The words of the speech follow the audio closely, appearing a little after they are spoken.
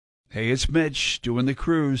Hey, it's Mitch doing the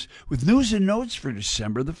cruise with news and notes for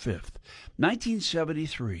December the 5th,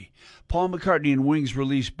 1973. Paul McCartney and Wings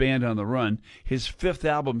released Band on the Run, his fifth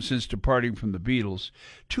album since departing from the Beatles.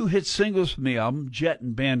 Two hit singles from the album, Jet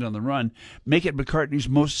and Band on the Run, make it McCartney's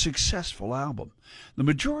most successful album. The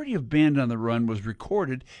majority of Band on the Run was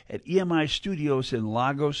recorded at EMI Studios in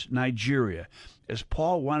Lagos, Nigeria, as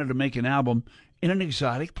Paul wanted to make an album in an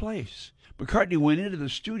exotic place. McCartney went into the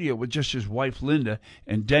studio with just his wife Linda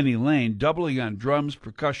and Denny Lane, doubling on drums,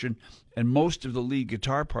 percussion, and most of the lead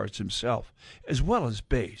guitar parts himself, as well as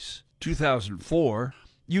bass. 2004,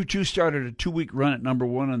 U2 started a 2-week run at number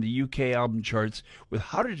one on the UK album charts with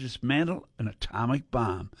How to Dismantle an Atomic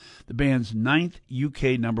Bomb, the band's 9th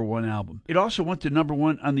UK number one album. It also went to number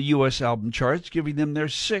one on the US album charts, giving them their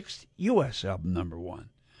 6th US album number one.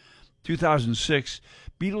 2006,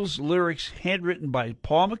 Beatles lyrics handwritten by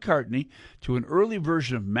Paul McCartney to an early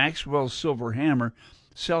version of Maxwell's Silver Hammer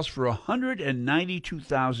sells for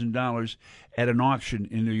 $192,000 at an auction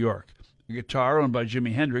in New York. A guitar owned by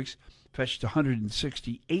Jimi Hendrix fetched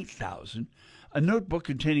 $168,000. A notebook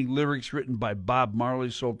containing lyrics written by Bob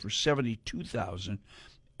Marley sold for $72,000.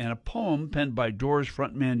 And a poem penned by Doors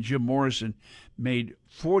frontman Jim Morrison made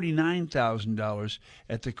 $49,000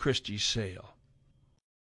 at the Christie's sale.